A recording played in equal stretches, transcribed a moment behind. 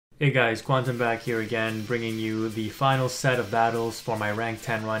Hey guys, Quantum back here again, bringing you the final set of battles for my rank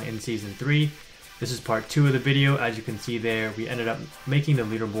 10 run in Season 3. This is part 2 of the video. As you can see there, we ended up making the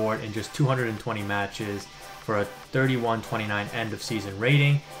leaderboard in just 220 matches for a 31-29 end of season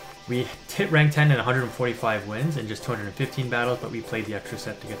rating. We hit rank 10 in 145 wins in just 215 battles, but we played the extra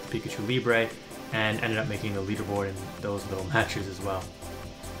set to get the Pikachu Libre and ended up making the leaderboard in those little matches as well.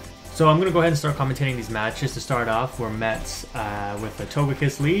 So I'm going to go ahead and start commentating these matches. To start off, we're met with a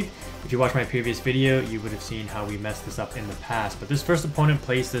Togekiss lead. If you watched my previous video, you would have seen how we messed this up in the past. But this first opponent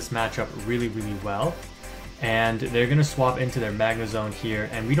plays this matchup really well. And they're going to swap into their Magnezone here.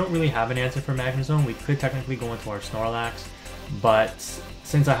 And we don't really have an answer for Magnezone. We could technically go into our Snorlax. But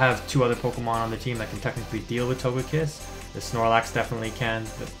since I have two other Pokemon on the team that can technically deal with Togekiss, the Snorlax definitely can.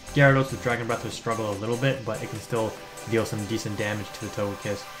 The Gyarados with Dragon Breath will struggle a little bit, but it can still deal some decent damage to the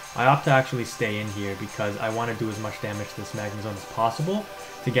Togekiss. I opt to actually stay in here because I want to do as much damage to this Magnezone as possible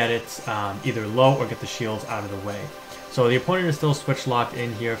to get it either low or get the shields out of the way. So the opponent is still switch locked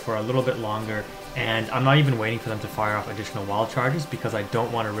in here for a little bit longer, and I'm not even waiting for them to fire off additional wild charges because I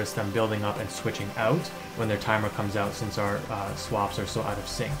don't want to risk them building up and switching out when their timer comes out, since our swaps are so out of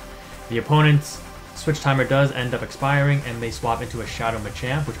sync. The opponent's switch timer does end up expiring and they swap into a Shadow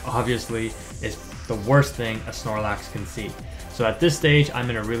Machamp, which obviously is the worst thing a Snorlax can see. So at this stage, I'm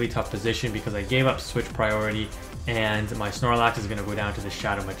in a really tough position because I gave up switch priority and my Snorlax is going to go down to the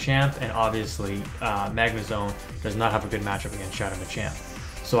Shadow Machamp, and obviously Magnezone does not have a good matchup against Shadow Machamp.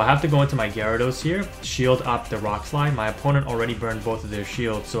 So I have to go into my Gyarados here, shield up the Rock Slide. My opponent already burned both of their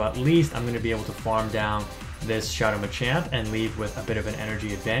shields, so at least I'm going to be able to farm down this Shadow Machamp and leave with a bit of an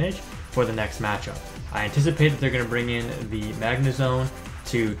energy advantage for the next matchup. I anticipate that they're going to bring in the Magnezone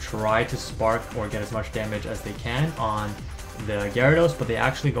to try to spark or get as much damage as they can on the Gyarados, but they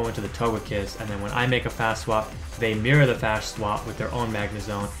actually go into the Togekiss, and then when I make a fast swap, they mirror the fast swap with their own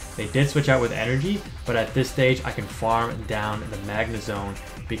Magnezone. They did switch out with energy, but at this stage I can farm down the Magnezone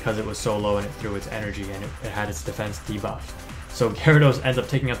because it was so low and it threw its energy and it had its defense debuffed. So Gyarados ends up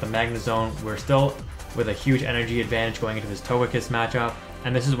taking out the Magnezone. We're still with a huge energy advantage going into this Togekiss matchup,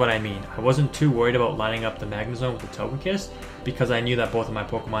 and this is what I mean. I wasn't too worried about lining up the Magnezone with the Togekiss because I knew that both of my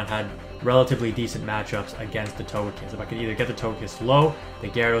Pokemon had relatively decent matchups against the Togekiss. If I could either get the Togekiss low, the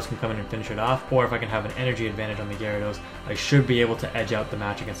Gyarados can come in and finish it off, or if I can have an energy advantage on the Gyarados, I should be able to edge out the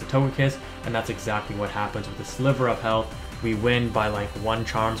match against the Togekiss, and that's exactly what happens with a sliver of health. We win by like 1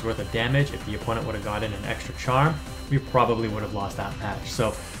 charm's worth of damage. If the opponent would have gotten an extra charm, we probably would have lost that match.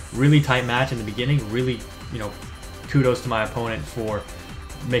 So really tight match in the beginning. Really, kudos to my opponent for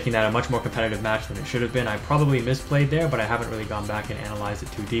making that a much more competitive match than it should have been. I probably misplayed there, but I haven't really gone back and analyzed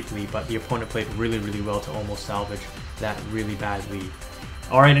it too deeply, but the opponent played really well to almost salvage that really bad lead.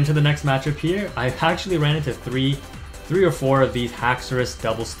 Alright, into the next matchup here. I actually ran into three or four of these Haxorus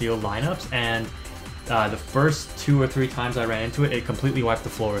double steal lineups, and the first 2 or 3 times I ran into it, it completely wiped the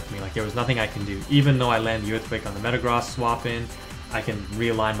floor with me. Like, there was nothing I can do. Even though I land the Earthquake on the Metagross swap in, I can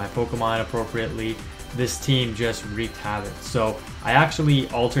realign my Pokemon appropriately. This team just wreaked havoc. So I actually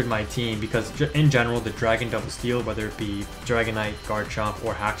altered my team because in general the Dragon Double Steal, whether it be Dragonite, Garchomp,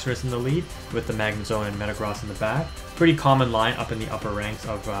 or Haxorus in the lead with the Magnezone and Metagross in the back, pretty common line up in the upper ranks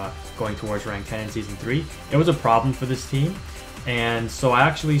of going towards rank 10 in Season 3. It was a problem for this team, and so I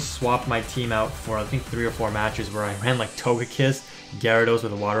actually swapped my team out for I think 3 or 4 matches where I ran like Togekiss, Gyarados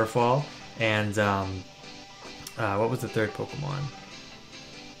with a Waterfall, and what was the third Pokemon?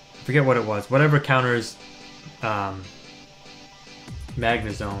 Forget what it was. Whatever counters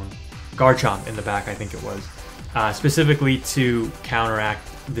Magnezone. Garchomp in the back, I think it was. Specifically to counteract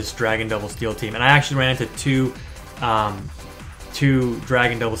this Dragon Double Steal team. And I actually ran into two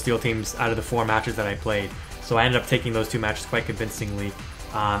Dragon Double Steal teams out of the 4 matches that I played. So I ended up taking those 2 matches quite convincingly.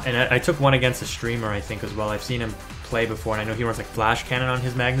 And I took one against a streamer, I think, as well. I've seen him play before, and I know he runs like Flash Cannon on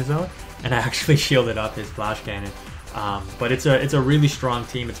his Magnezone. And I actually shielded up his Flash Cannon. But it's a really strong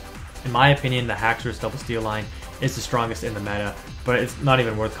team. It's, in my opinion, the Haxorus Double Steal line is the strongest in the meta, but it's not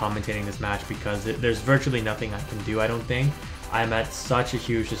even worth commentating this match because there's virtually nothing I can do, I don't think. I'm at such a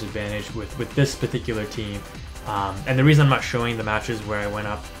huge disadvantage with this particular team. And the reason I'm not showing the matches where I went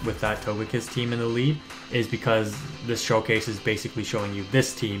up with that Togekiss team in the lead is because this showcase is basically showing you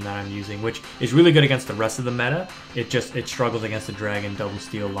this team that I'm using, which is really good against the rest of the meta. It struggles against the Dragon Double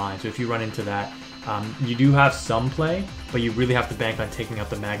Steal line. So if you run into that, you do have some play, but you really have to bank on taking up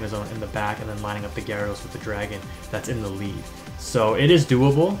the Magnezone in the back and then lining up the Gyarados with the Dragon that's in the lead. So it is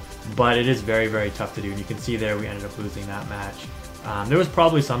doable, but it is very tough to do. And you can see there we ended up losing that match. There was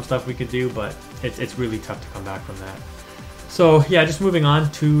probably some stuff we could do, but it's really tough to come back from that. So yeah, just moving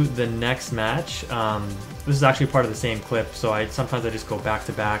on to the next match. This is actually part of the same clip, so sometimes I just go back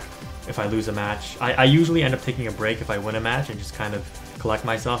to back if I lose a match. I usually end up taking a break if I win a match and just kind of collect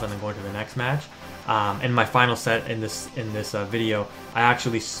myself and then go to the next match. In my final set in this video, I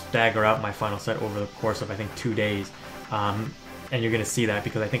actually stagger out my final set over the course of I think 2 days. And you're going to see that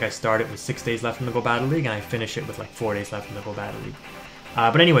because I think I started with 6 days left in the Go Battle League and I finish it with like 4 days left in the Go Battle League.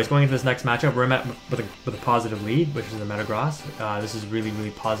 But anyways, going into this next matchup, we're met with a positive lead, which is the Metagross. This is really,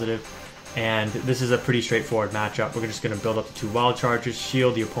 really positive, and this is a pretty straightforward matchup. We're just going to build up to 2 wild charges,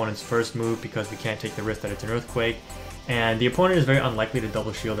 shield the opponent's first move because we can't take the risk that it's an Earthquake, and the opponent is very unlikely to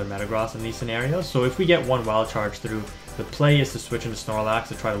double shield their Metagross in these scenarios. So if we get 1 wild charge through, the play is to switch into Snorlax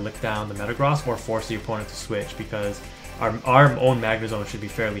to try to lick down the Metagross or force the opponent to switch because our own Magnezone should be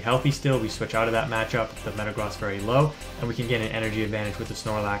fairly healthy still. We switch out of that matchup, the Metagross very low, and we can get an energy advantage with the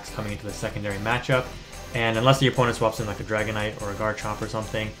Snorlax coming into the secondary matchup. And unless the opponent swaps in like a Dragonite or a Garchomp or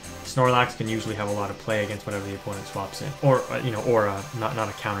something, Snorlax can usually have a lot of play against whatever the opponent swaps in, or not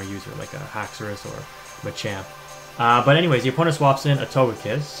a counter user like a Haxorus or Machamp. But anyways, the opponent swaps in a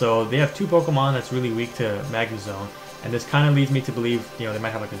Togekiss, so they have 2 Pokemon that's really weak to Magnezone, and this kind of leads me to believe they might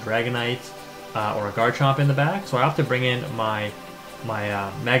have like a Dragonite or a Garchomp in the back, so I have to bring in my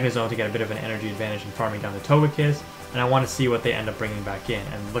Magnezone to get a bit of an energy advantage in farming down the Togekiss, and I want to see what they end up bringing back in.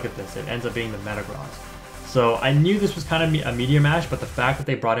 And look at this, it ends up being the Metagross. So I knew this was kind of a Meteor Mash, but the fact that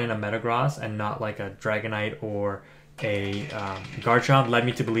they brought in a Metagross and not like a Dragonite or a Garchomp led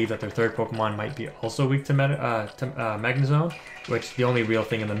me to believe that their third Pokemon might be also weak to Magnezone, which the only real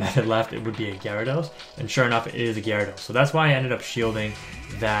thing in the meta left, it would be a Gyarados, and sure enough it is a Gyarados. So that's why I ended up shielding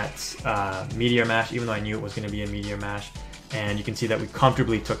that Meteor Mash, even though I knew it was going to be a Meteor Mash, and you can see that we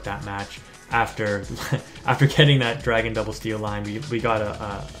comfortably took that match after after getting that Dragon Double Steel line. We got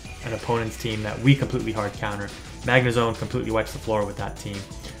an opponent's team that we completely hard counter. Magnezone completely wipes the floor with that team.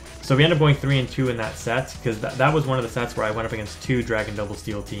 So we ended up going 3-2 in that set because that was one of the sets where I went up against 2 Dragon Double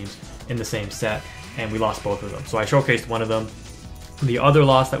Steel teams in the same set, and we lost both of them. So I showcased one of them. The other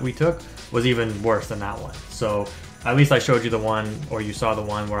loss that we took was even worse than that one. So at least I showed you the one, or you saw the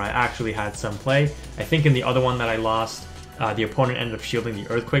one where I actually had some play. I think in the other one that I lost, the opponent ended up shielding the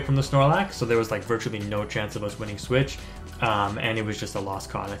Earthquake from the Snorlax, so there was like virtually no chance of us winning Switch, and it was just a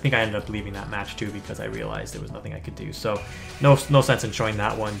lost cause. I think I ended up leaving that match too because I realized there was nothing I could do. So no sense in showing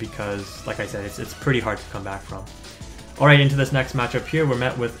that one because, like I said, it's pretty hard to come back from. Alright, into this next matchup here, we're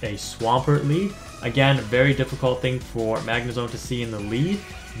met with a Swampert lead. Again, a very difficult thing for Magnezone to see in the lead,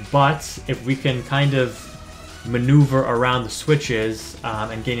 but if we can kind of maneuver around the switches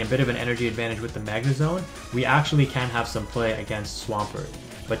and gain a bit of an energy advantage with the Magnezone, we actually can have some play against Swampert.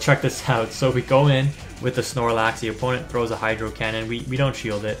 But check this out, so we go in with the Snorlax, the opponent throws a Hydro Cannon, we don't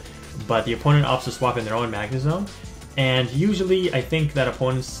shield it, but the opponent opts to swap in their own Magnezone, and usually I think that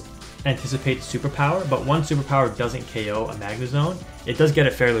opponents anticipate Superpower, but one Superpower doesn't KO a Magnezone, it does get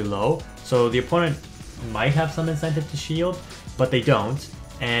it fairly low, so the opponent might have some incentive to shield, but they don't.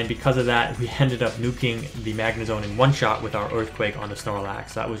 And because of that, we ended up nuking the Magnezone in one shot with our Earthquake on the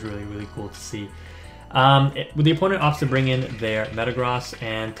Snorlax. That was really, really cool to see. The opponent opts to bring in their Metagross,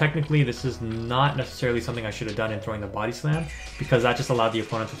 and technically this is not necessarily something I should have done in throwing the Body Slam, because that just allowed the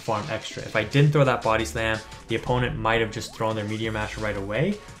opponent to farm extra. If I didn't throw that Body Slam, the opponent might have just thrown their Meteor Mash right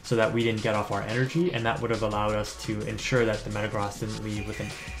away, so that we didn't get off our energy, and that would have allowed us to ensure that the Metagross didn't leave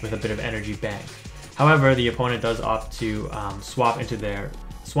with a bit of energy bank. However, the opponent does opt to swap into their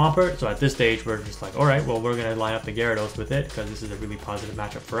Swampert, so at this stage we're just like, alright, well we're going to line up the Gyarados with it because this is a really positive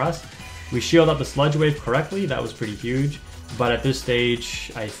matchup for us. We shield up the Sludge Wave correctly, that was pretty huge, but at this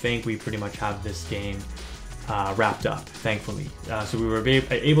stage I think we pretty much have this game wrapped up, thankfully. So we were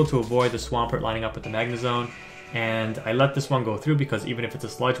able to avoid the Swampert lining up with the Magnezone, and I let this one go through because even if it's a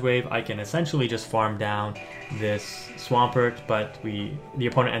Sludge Wave, I can essentially just farm down this Swampert, but the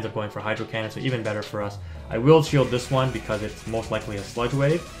opponent ends up going for Hydro Cannon, so even better for us. I will shield this one because it's most likely a Sludge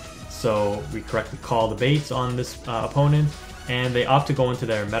Wave, so we correctly call the baits on this opponent, and they opt to go into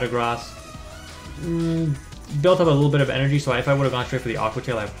their Metagross. Built up a little bit of energy, so if I would have gone straight for the Aqua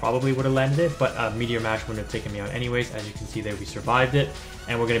Tail, I probably would have landed it, but Meteor Mash wouldn't have taken me out anyways. As you can see there, we survived it,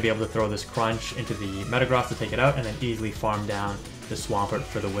 and we're going to be able to throw this Crunch into the Metagross to take it out, and then easily farm down the Swampert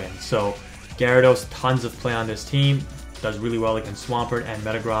for the win. So Gyarados, tons of play on this team, does really well against Swampert and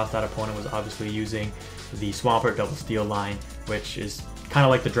Metagross. That opponent was obviously using the Swampert Double Steel line, which is kind of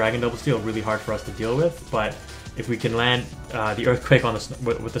like the Dragon Double Steel, really hard for us to deal with, but if we can land the Earthquake on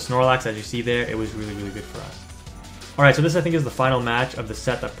with the Snorlax, as you see there, it was really, really good for us. Alright, so this I think is the final match of the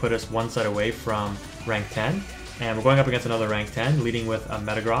set that put us one set away from rank 10, and we're going up against another rank 10, leading with a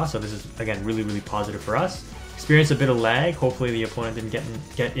Metagross, so this is, again, really, really positive for us. Experienced a bit of lag. Hopefully the opponent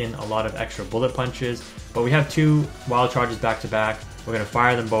didn't get in a lot of extra bullet punches. But we have 2 wild charges back to back. We're going to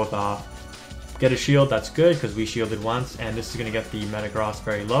fire them both off. Get a shield, that's good because we shielded once, and this is going to get the Metagross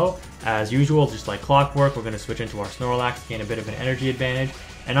very low. As usual, just like clockwork, we're going to switch into our Snorlax, gain a bit of an energy advantage.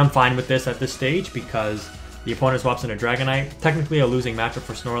 And I'm fine with this at this stage because the opponent swaps into Dragonite. Technically a losing matchup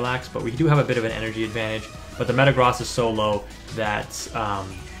for Snorlax, but we do have a bit of an energy advantage. But the Metagross is so low that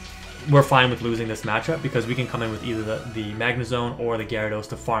we're fine with losing this matchup because we can come in with either the Magnezone or the Gyarados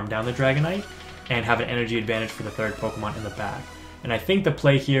to farm down the Dragonite and have an energy advantage for the third Pokemon in the back. And I think the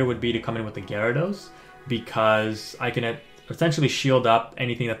play here would be to come in with the Gyarados because I can essentially shield up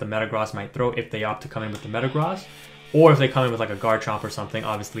anything that the Metagross might throw if they opt to come in with the Metagross. Or if they come in with like a Garchomp or something,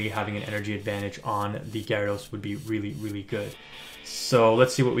 obviously having an energy advantage on the Gyarados would be really, really good. So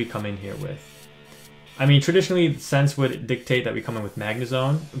let's see what we come in here with. I mean, traditionally, sense would dictate that we come in with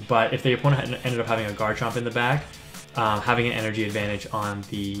Magnezone, but if the opponent ended up having a Garchomp in the back, having an energy advantage on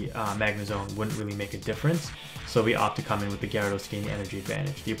the Magnezone wouldn't really make a difference. So we opt to come in with the Gyarados to gain the energy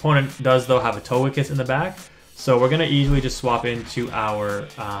advantage. The opponent does, though, have a Togekiss in the back, so we're going to easily just swap into our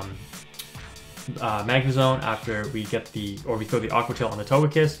Magnezone after we get we throw the Aqua Tail on the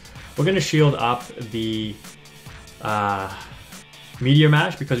Togekiss. We're going to shield up the Meteor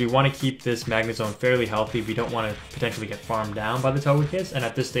Mash because we want to keep this Magnezone fairly healthy. We don't want to potentially get farmed down by the Togekiss, and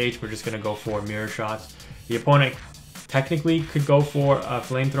at this stage we're just going to go for Mirror Shots. The opponent technically could go for a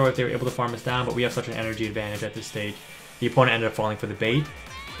Flamethrower if they were able to farm us down, but we have such an energy advantage at this stage. The opponent ended up falling for the bait.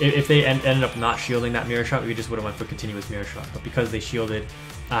 If they ended up not shielding that Mirror Shot, we just would have went for continuous Mirror Shot. But because they shielded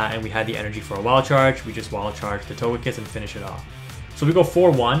and we had the energy for a Wild Charge, we just Wild Charge the Togekiss and finish it off. So we go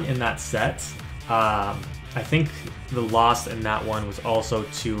 4-1 in that set. I think the loss in that one was also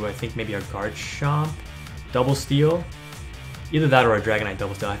to, I think, maybe a Garchomp Double Steal. Either that or a Dragonite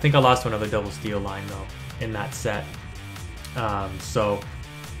Double Steal. I think I lost to another Double Steal line, though, in that set. So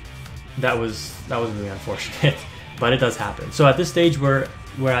that was really unfortunate, but it does happen. So at this stage, we're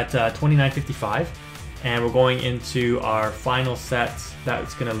at 29.55, and we're going into our final set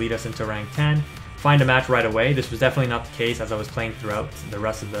that's going to lead us into rank 10. Find a match right away. This was definitely not the case as I was playing throughout the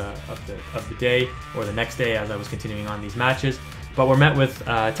rest of the day or the next day as I was continuing on these matches. But we're met with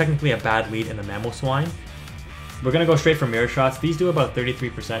technically a bad lead in the Mamoswine. We're going to go straight for Mirror Shots. These do about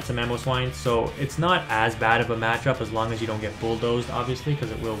 33% to Mamoswine, so it's not as bad of a matchup as long as you don't get bulldozed, obviously,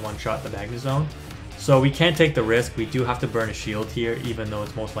 because it will one-shot the Magnezone. So we can't take the risk. We do have to burn a shield here, even though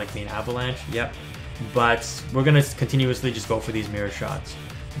it's most likely an Avalanche. Yep. But we're going to continuously just go for these Mirror Shots.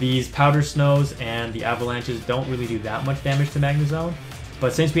 These Powder Snows and the Avalanches don't really do that much damage to Magnezone,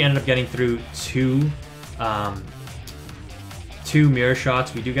 but since we ended up getting through two Mirror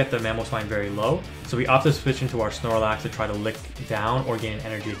Shots, we do get the Mamoswine very low, so we opt to switch into our Snorlax to try to lick down or gain an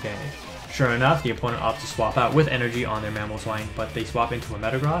energy advantage. Sure enough, the opponent opts to swap out with energy on their Mamoswine, but they swap into a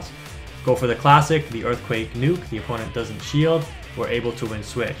Metagross. Go for the classic, the Earthquake Nuke. The opponent doesn't shield. We're able to win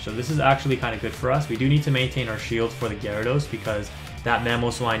switch. So this is actually kind of good for us. We do need to maintain our shields for the Gyarados because that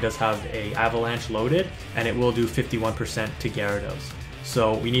Mamoswine does have a Avalanche loaded, and it will do 51% to Gyarados.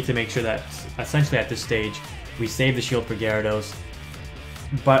 So we need to make sure that essentially at this stage, we save the shield for Gyarados.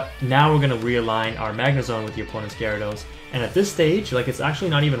 But now we're going to realign our Magnezone with the opponent's Gyarados. And at this stage, like, it's actually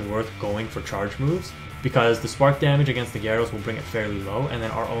not even worth going for charge moves because the spark damage against the Gyarados will bring it fairly low, and then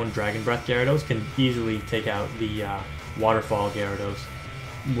our own Dragon Breath Gyarados can easily take out the Waterfall Gyarados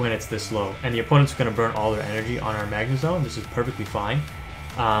when it's this low. And the opponent's going to burn all their energy on our Magnezone. This is perfectly fine.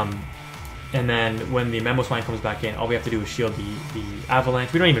 And then when the Mamoswine comes back in, all we have to do is shield the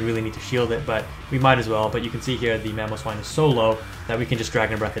Avalanche. We don't even really need to shield it, but we might as well. But you can see here the Mamoswine is so low that we can just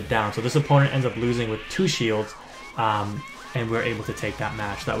Dragon Breath it down. So this opponent ends up losing with 2 shields, and we're able to take that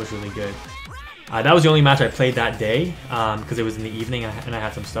match. That was really good. That was the only match I played that day because it was in the evening and I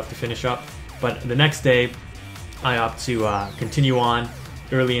had some stuff to finish up. But the next day, I opt to continue on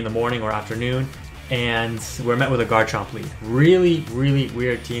early in the morning or afternoon, and we're met with a Garchomp lead. Really, really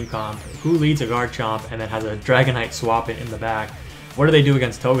weird team comp. Who leads a Garchomp and then has a Dragonite swap it in the back? What do they do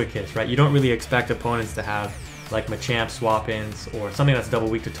against Togekiss, right? You don't really expect opponents to have like Machamp swap-ins or something that's double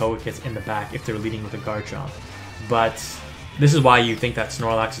weak to Togekiss in the back if they're leading with a Garchomp. But this is why you think that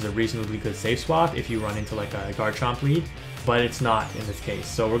Snorlax is a reasonably good safe swap if you run into like a Garchomp lead, but it's not in this case.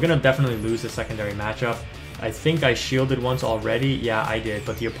 So we're going to definitely lose the secondary matchup. I think I shielded once already. Yeah, I did,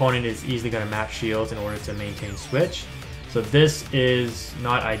 but the opponent is easily going to match shields in order to maintain switch. So this is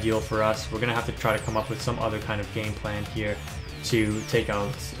not ideal for us. We're going to have to try to come up with some other kind of game plan here to take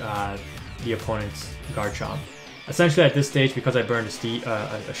out the opponent's Garchomp. Essentially at this stage, because I burned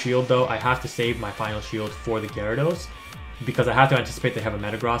a shield though, I have to save my final shield for the Gyarados. because I have to anticipate they have a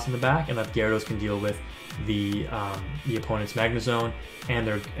Metagross in the back, and that Gyarados can deal with the opponent's Magnezone and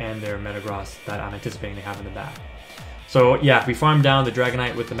their Metagross that I'm anticipating they have in the back. So yeah, we farm down the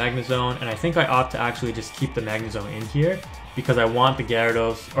Dragonite with the Magnezone, and I think I opt to actually just keep the Magnezone in here because I want the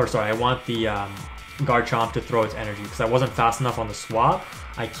I want the Garchomp to throw its energy because I wasn't fast enough on the swap.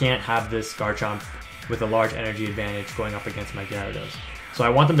 I can't have this Garchomp with a large energy advantage going up against my Gyarados. So I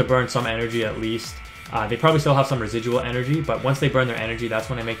want them to burn some energy at least. They probably still have some residual energy, but once they burn their energy, that's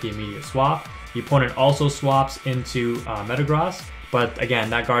when I make the immediate swap. The opponent also swaps into Metagross, but again,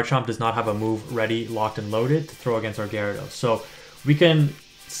 that Garchomp does not have a move ready, locked and loaded to throw against our Gyarados. So we can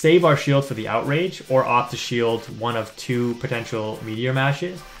save our shield for the Outrage or opt to shield one of two potential Meteor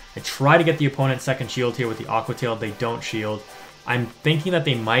Mashes. I try to get the opponent's second shield here with the Aqua Tail. They don't shield. I'm thinking that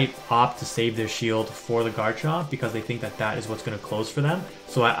they might opt to save their shield for the Garchomp because they think that that is what's going to close for them.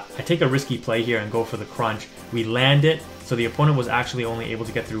 So I take a risky play here and go for the Crunch. We land it, so the opponent was actually only able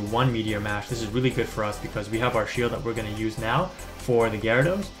to get through one Meteor Mash. This is really good for us because we have our shield that we're going to use now for the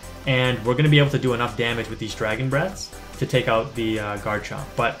Gyarados, and we're going to be able to do enough damage with these Dragon Breaths to take out the Garchomp.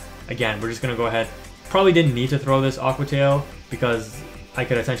 But again, we're just going to go ahead. Probably didn't need to throw this Aqua Tail because I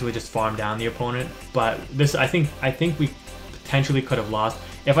could essentially just farm down the opponent. But this, I think we potentially could have lost.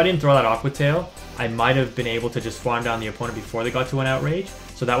 If I didn't throw that Aqua Tail, I might have been able to just farm down the opponent before they got to an Outrage.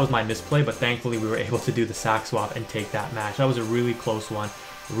 So that was my misplay, but thankfully we were able to do the sack swap and take that match. That was a really close one,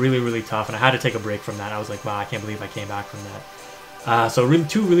 really, really tough, and I had to take a break from that. I was like, wow, I can't believe I came back from that. So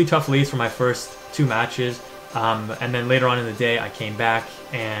two really tough leads for my first two matches. And then later on in the day, I came back,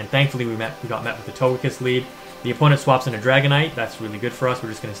 and thankfully we got met with the Togekiss lead. The opponent swaps in a Dragonite. That's really good for us. We're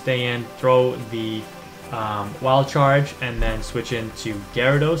just going to stay in, throw the Wild Charge, and then switch into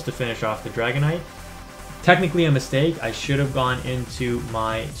Gyarados to finish off the Dragonite. Technically a mistake. I should have gone into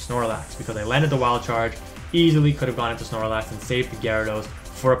my Snorlax because I landed the Wild Charge. Easily could have gone into Snorlax and saved the Gyarados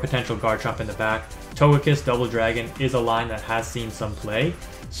for a potential Garchomp in the back. Togekiss Double Dragon is a line that has seen some play,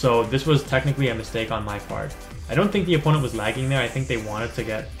 so this was technically a mistake on my part. I don't think the opponent was lagging there. I think they wanted to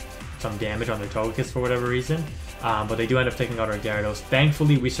get some damage on their Togekiss for whatever reason, but they do end up taking out our Gyarados.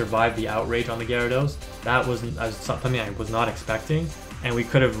 Thankfully, we survived the Outrage on the Gyarados. That was something I was not expecting, and we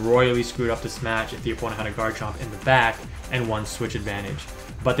could have royally screwed up this match if the opponent had a Garchomp in the back and won switch advantage.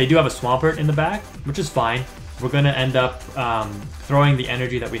 But they do have a Swampert in the back, which is fine. We're going to end up throwing the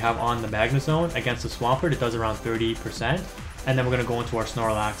energy that we have on the Magnezone against the Swampert. It does around 30%. And then we're going to go into our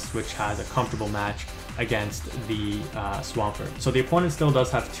Snorlax, which has a comfortable match against the Swampert. So the opponent still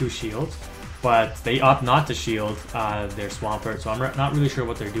does have two shields, but they opt not to shield their Swampert. So I'm not really sure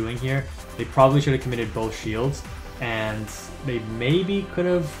what they're doing here. They probably should have committed both shields, and they maybe could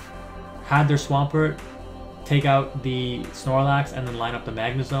have had their Swampert take out the Snorlax and then line up the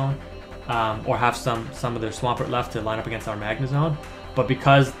Magnezone. Or have some of their Swampert left to line up against our Magnezone. But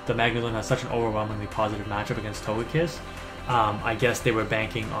because the Magnezone has such an overwhelmingly positive matchup against Togekiss, I guess they were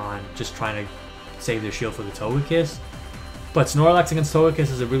banking on just trying to save their shield for the Togekiss. But Snorlax against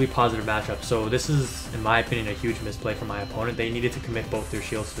Togekiss is a really positive matchup, so this is, in my opinion, a huge misplay from my opponent. They needed to commit both their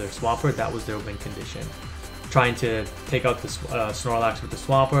shields to their Swampert. That was their win condition. Trying to take out the Snorlax with the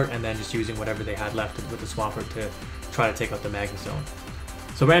Swampert, and then just using whatever they had left with the Swampert to try to take out the Magnezone.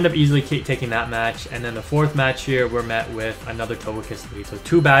 So we end up easily taking that match, and then the fourth match here, we're met with another Togekiss lead. So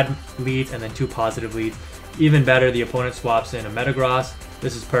two bad leads and then two positive leads. Even better, the opponent swaps in a Metagross.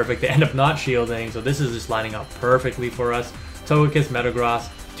 This is perfect. They end up not shielding, so this is just lining up perfectly for us. Togekiss, Metagross,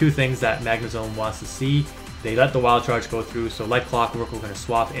 two things that Magnezone wants to see. They let the Wild Charge go through, so like clockwork, we're going to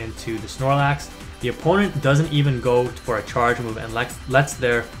swap into the Snorlax. The opponent doesn't even go for a charge move and lets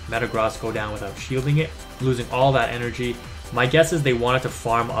their Metagross go down without shielding it, losing all that energy. My guess is they wanted to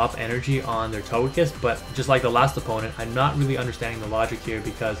farm up energy on their Togekiss, but just like the last opponent, I'm not really understanding the logic here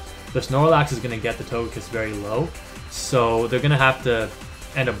because the Snorlax is going to get the Togekiss very low, so they're going to have to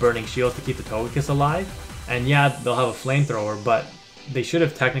end up burning shields to keep the Togekiss alive. And yeah, they'll have a flamethrower, but they should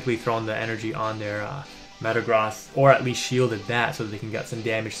have technically thrown the energy on their Metagross, or at least shielded that so that they can get some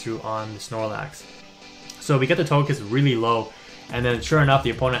damage through on the Snorlax. So we get the Togekiss really low, and then sure enough, the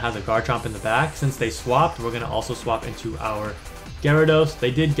opponent has a Garchomp in the back. Since they swapped, we're going to also swap into our Gyarados.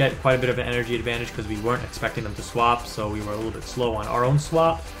 They did get quite a bit of an energy advantage because we weren't expecting them to swap, so we were a little bit slow on our own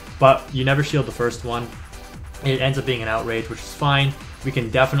swap. But you never shield the first one. It ends up being an Outrage, which is fine. We can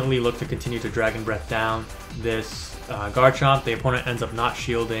definitely look to continue to Dragon Breath down this Garchomp. The opponent ends up not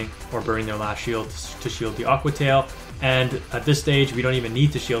shielding or burning their last shield to shield the Aqua Tail. And at this stage, we don't even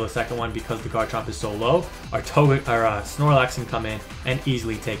need to shield the second one because the Garchomp is so low. Our Snorlax can come in and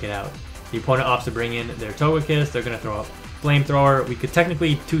easily take it out. The opponent opts to bring in their Togekiss. They're going to throw up Flamethrower, we could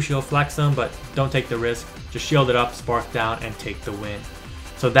technically 2-shield flex them, but don't take the risk. Just shield it up, spark down, and take the win.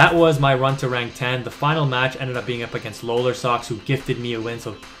 So that was my run to rank 10. The final match ended up being up against Loler Socks, who gifted me a win.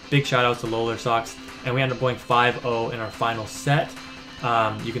 So big shout out to Loler Socks. And we ended up going 5-0 in our final set.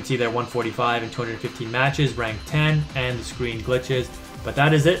 You can see there 145 and 215 matches, rank 10, and the screen glitches. But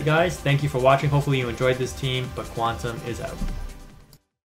that is it, guys. Thank you for watching. Hopefully you enjoyed this team, but Quantum is out.